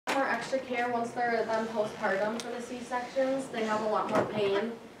more extra care once they're then postpartum for the C-sections. They have a lot more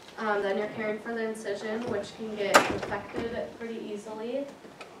pain. Then you're caring for the incision, which can get infected pretty easily.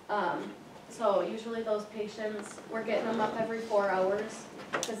 So usually those patients, we're getting them up every 4 hours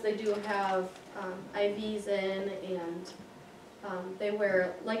because they do have IVs in, and they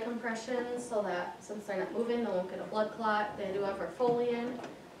wear light compressions so that since they're not moving, they won't get a blood clot. They do have our Foley in,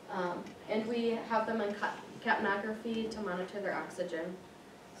 and we have them in capnography to monitor their oxygen.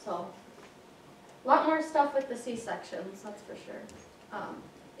 So a lot more stuff with the C-sections, that's for sure.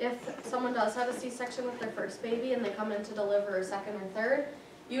 If someone does have a C-section with their first baby and they come in to deliver a second or third,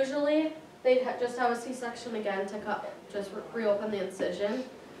 usually they just have a C-section again to just reopen the incision.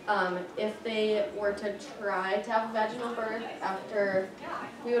 If they were to try to have a vaginal birth after,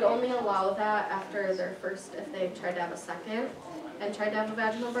 we would only allow that after their first, if they tried to have a second and tried to have a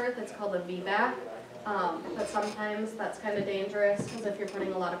vaginal birth, it's called a VBAC. But sometimes that's kind of dangerous because if you're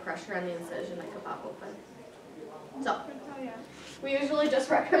putting a lot of pressure on the incision, it could pop open. So, we usually just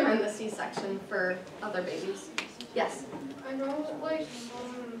recommend the C-section for other babies. Yes? I know, like,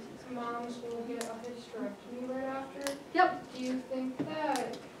 moms will get a hysterectomy right after. Yep. Do you think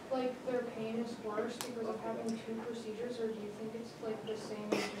that, like, their pain is worse because of having 2 procedures, or do you think it's, like, the same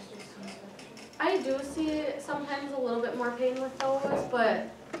as just a C-section? I do see sometimes a little bit more pain with those, but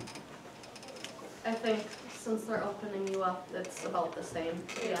I think since they're opening you up, it's about the same,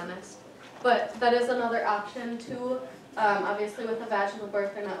 to be honest. But that is another option too. Obviously with a vaginal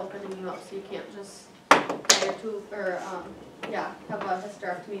birth, they're not opening you up, so you can't just tie your tooth or have a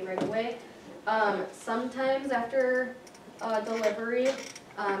hysterectomy right away. Sometimes after delivery,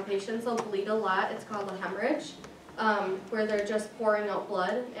 patients will bleed a lot. It's called a hemorrhage, where they're just pouring out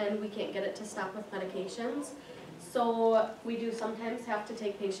blood and we can't get it to stop with medications. So we do sometimes have to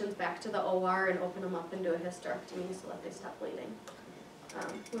take patients back to the OR and open them up and do a hysterectomy so that they stop bleeding,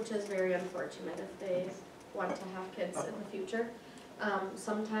 which is very unfortunate if they want to have kids in the future.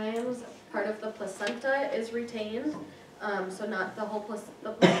 Sometimes part of the placenta is retained, so not the whole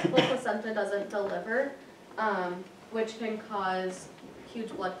the whole placenta doesn't deliver, which can cause huge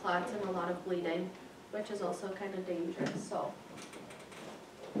blood clots and a lot of bleeding, which is also kind of dangerous. So,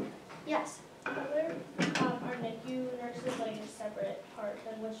 yes. Are NICU nurses like a separate part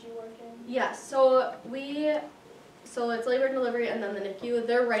than what you work in? Yes, so it's labor and delivery and then the NICU.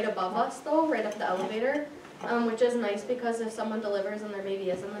 They're right above us though, right up the elevator, which is nice because if someone delivers and their baby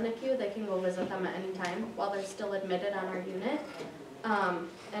is in the NICU, they can go visit them at any time while they're still admitted on our unit.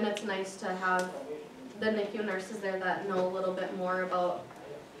 And it's nice to have the NICU nurses there that know a little bit more about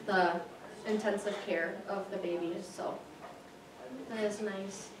the intensive care of the babies, so that is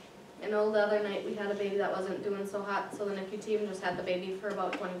nice. I know the other night we had a baby that wasn't doing so hot, so the NICU team just had the baby for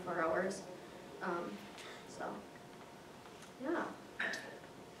about 24 hours. So, yeah.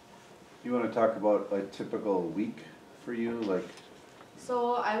 You want to talk about a typical week for you, like?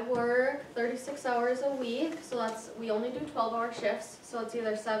 So I work 36 hours a week, so we only do 12-hour shifts, so it's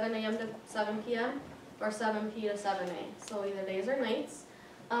either 7 a.m. to 7 p.m. or 7 p. to 7 a. So either days or nights.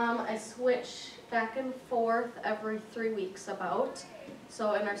 I switch back and forth every 3 weeks about.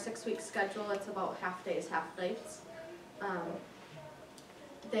 So in our 6-week schedule, it's about half days, half nights.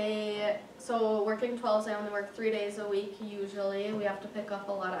 So working 12s, I only work 3 days a week usually. We have to pick up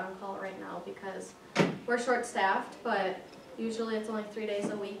a lot of on-call right now because we're short-staffed, but usually it's only 3 days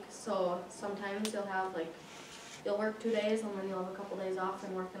a week. So sometimes you'll work 2 days and then you'll have a couple days off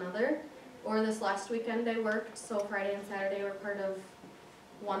and work another. Or this last weekend I worked, so Friday and Saturday were part of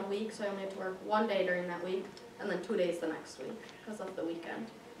 1 week, so I only had to work 1 day during that week and then 2 days the next week because of the weekend.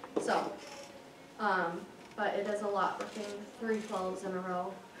 So, but it is a lot working 3 12s in a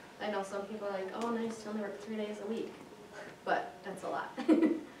row. I know some people are like, oh nice, you only work 3 days a week, but that's a lot.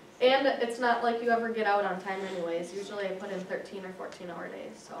 And it's not like you ever get out on time anyways. Usually I put in 13 or 14-hour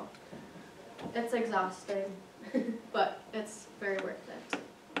days, so it's exhausting, but it's very worth it,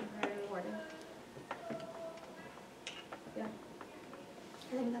 very rewarding. Yeah,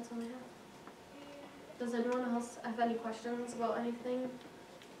 I think that's all I have. Does anyone else have any questions about anything,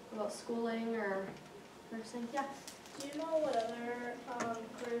 about schooling or nursing? Yeah. Do you know what other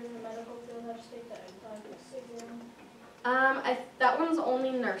careers in the medical field have to take that exam? That one's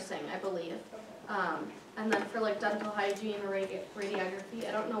only nursing, I believe. Okay. And then for like dental hygiene or radiography,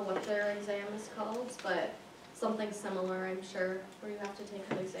 I don't know what their exam is called, but something similar, I'm sure, where you have to take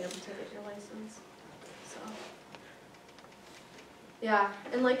an exam to get your license. So, yeah,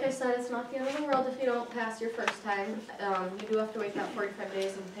 and like I said, it's not the end of the world if you don't pass your first time. You do have to wait that 45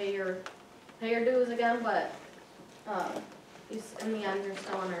 days and pay your dues again, but in the end, you're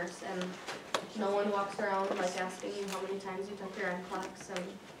still a nurse, and no one walks around like asking you how many times you took your NCLEX, and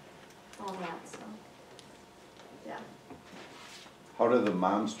all that, so, yeah. How do the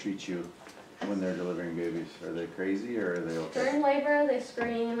moms treat you when they're delivering babies? Are they crazy or are they okay? During labor, they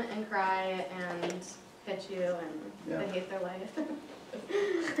scream and cry and hit you and Yeah. they hate their life.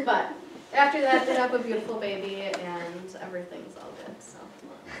 But after that, they have a beautiful baby and everything's all good, so.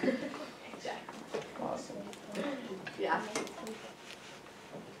 Yeah. Awesome. Yeah.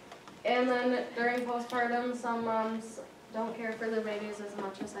 And then during postpartum, some moms don't care for their babies as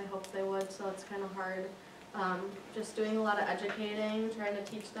much as I hope they would, so it's kind of hard. Just doing a lot of educating, trying to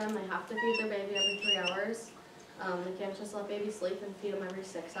teach them they have to feed their baby every 3 hours. They can't just let baby sleep and feed them every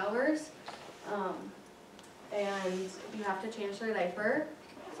 6 hours. And you have to change their diaper.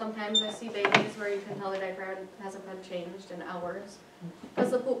 Sometimes I see babies where you can tell their diaper hasn't been changed in hours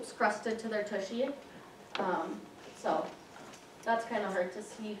because the poop's crusted to their tushy. So that's kind of hard to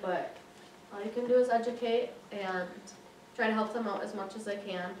see, but all you can do is educate and try to help them out as much as I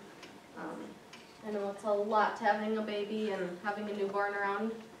can. I know it's a lot to having a baby and having a newborn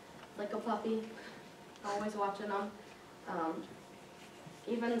around, like a puppy, always watching them.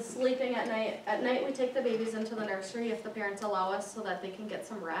 Even sleeping at night. At night we take the babies into the nursery if the parents allow us so that they can get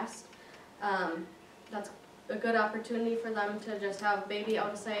some rest. That's a good opportunity for them to just have baby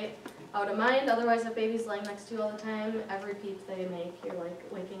out of sight, out of mind. Otherwise, if baby's laying next to you all the time, every peep they make, you're like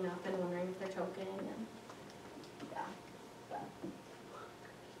waking up and wondering if they're choking. And yeah. But.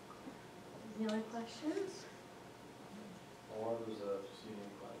 Any other questions? How hard was the senior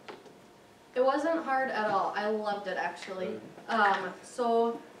class? It wasn't hard at all. I loved it actually.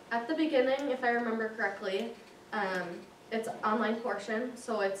 So at the beginning, if I remember correctly, it's online portion,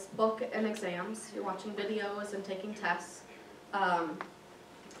 so it's book and exams. You're watching videos and taking tests.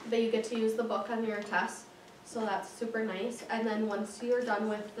 But you get to use the book on your tests, so that's super nice. And then once you're done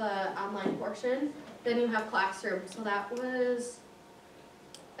with the online portion, then you have classroom. So that was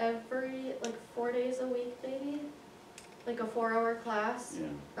every, 4 days a week maybe, like a 4-hour class.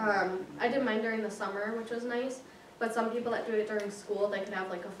 Yeah. I did mine during the summer, which was nice, but some people that do it during school, they could have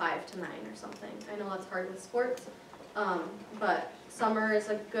like a 5 to 9 or something. I know that's hard with sports, but summer is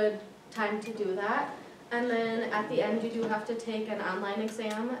a good time to do that. And then at the end, you do have to take an online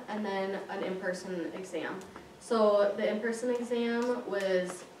exam and then an in-person exam. So the in-person exam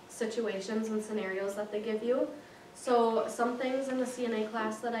was situations and scenarios that they give you. So some things in the CNA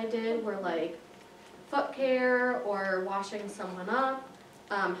class that I did were like foot care or washing someone up,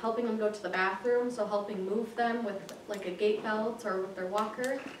 helping them go to the bathroom, so helping move them with like a gait belt or with their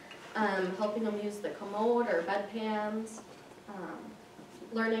walker, helping them use the commode or bedpans,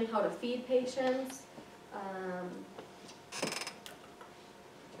 learning how to feed patients, trying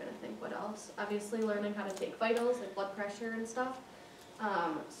to think what else. Obviously learning how to take vitals, like blood pressure and stuff.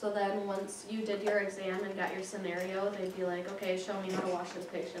 So then once you did your exam and got your scenario, they'd be like, okay, show me how to wash this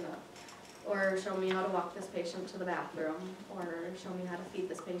patient up. Or show me how to walk this patient to the bathroom. Or show me how to feed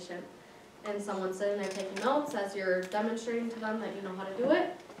this patient. And someone's sitting there taking notes as you're demonstrating to them that you know how to do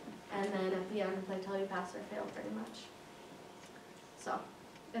it. And then at the end, they tell you pass or fail pretty much. So,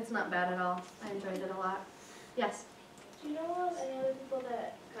 it's not bad at all. I enjoyed it a lot. Yes? Do you know of any other people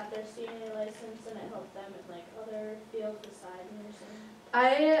that got their CNA license and it helped them in like other fields besides nursing?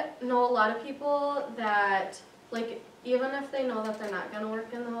 I know a lot of people that, like, even if they know that they're not going to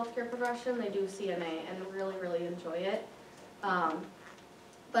work in the healthcare profession, they do CNA and really, really enjoy it.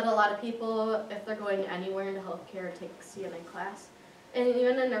 But a lot of people, if they're going anywhere into healthcare, take CNA class. And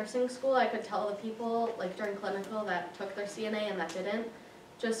even in nursing school, I could tell the people, like during clinical, that took their CNA and that didn't,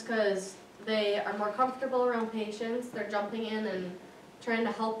 just because they are more comfortable around patients. They're jumping in and trying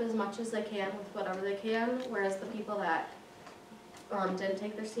to help as much as they can with whatever they can, whereas the people that didn't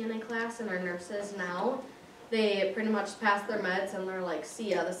take their CNA class and are nurses now, they pretty much pass their meds and they're like, see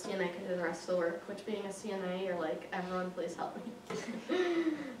ya, the CNA can do the rest of the work, which being a CNA, you're like, everyone please help me.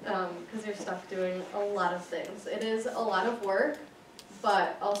 Because you're stuck doing a lot of things. It is a lot of work,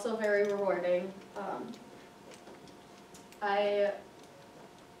 but also very rewarding.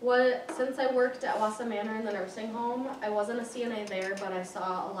 Since I worked at Wassa Manor in the nursing home, I wasn't a CNA there, but I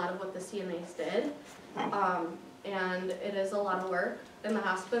saw a lot of what the CNAs did. And it is a lot of work. In the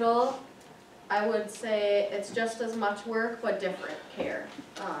hospital, I would say it's just as much work, but different care.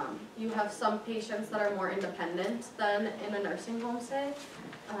 You have some patients that are more independent than in a nursing home, say,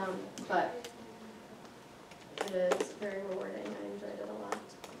 but it is very rewarding. I enjoyed it a lot.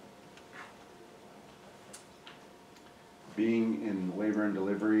 Being in labor and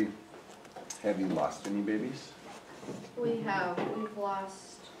delivery, have you lost any babies? We've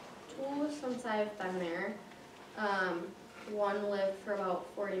lost 2 since I've been there. One lived for about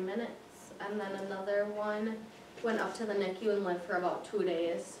 40 minutes, and then another one went up to the NICU and lived for about 2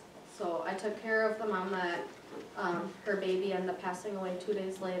 days. So I took care of the mom that, her baby ended up passing away 2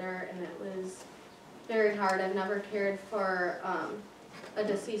 days later, and it was very hard. I've never cared for, a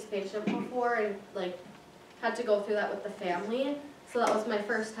deceased patient before, and like, had to go through that with the family. So that was my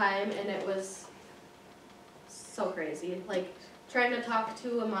first time, and it was so crazy. Like, trying to talk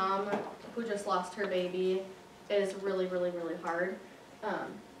to a mom who just lost her baby is really, really, really hard.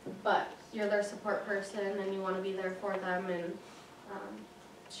 But you're their support person, and you want to be there for them, and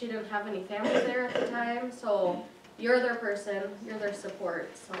she didn't have any family there at the time, so you're their person, you're their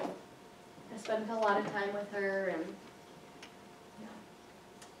support. So I spent a lot of time with her, and yeah,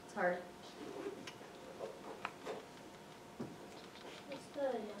 it's hard. What's the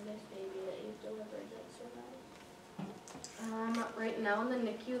youngest baby that you've delivered that survived? Right now in the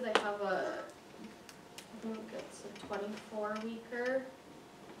NICU, they have I think it's a 24-weeker,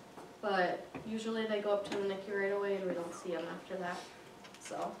 but usually they go up to the NICU right away and we don't see them after that.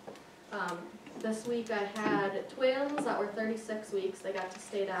 So, this week I had twins that were 36 weeks. They got to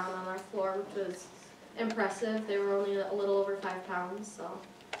stay down on our floor, which was impressive. They were only a little over 5 pounds, so.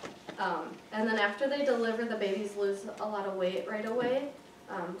 And then after they deliver, the babies lose a lot of weight right away.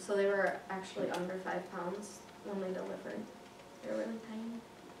 So they were actually under 5 pounds when they delivered. They were really tiny.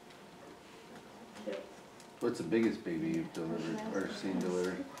 Yep. What's the biggest baby you've delivered or seen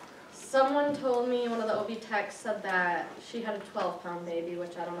delivered? Someone told me, one of the OB techs said that she had a 12-pound baby,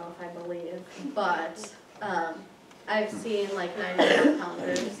 which I don't know if I believe, but I've seen like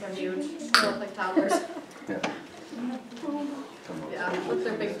 9-pounders. They're huge. They look like toddlers. Yeah. Yeah, with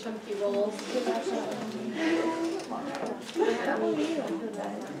their big chunky rolls.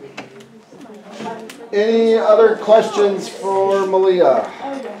 Any other questions for Mahlia?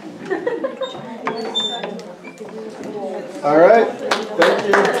 All right, thank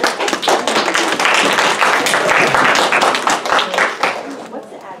you. What's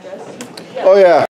the address? Oh, yeah.